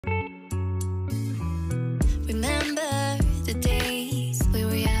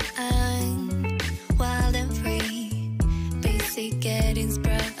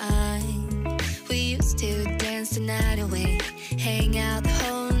dance the night away, hang out the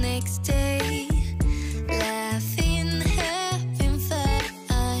whole next day, laughing, having fun.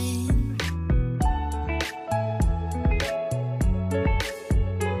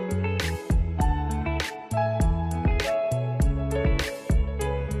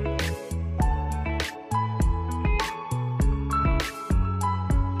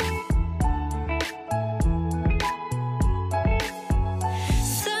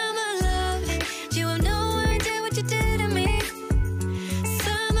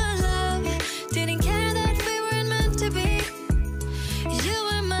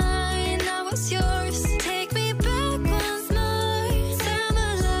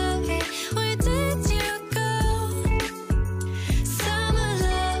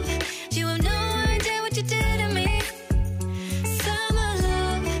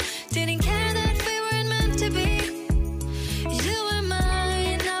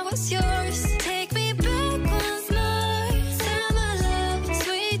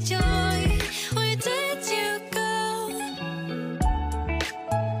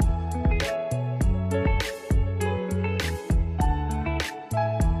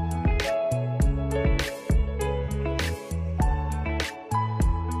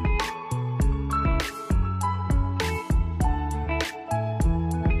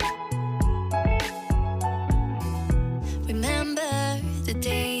 The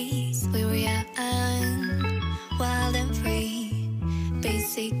days we were young, wild and free,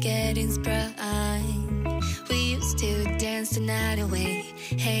 basic getting sprung. We used to dance the night away,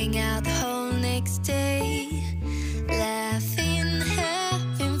 hang out the whole next day.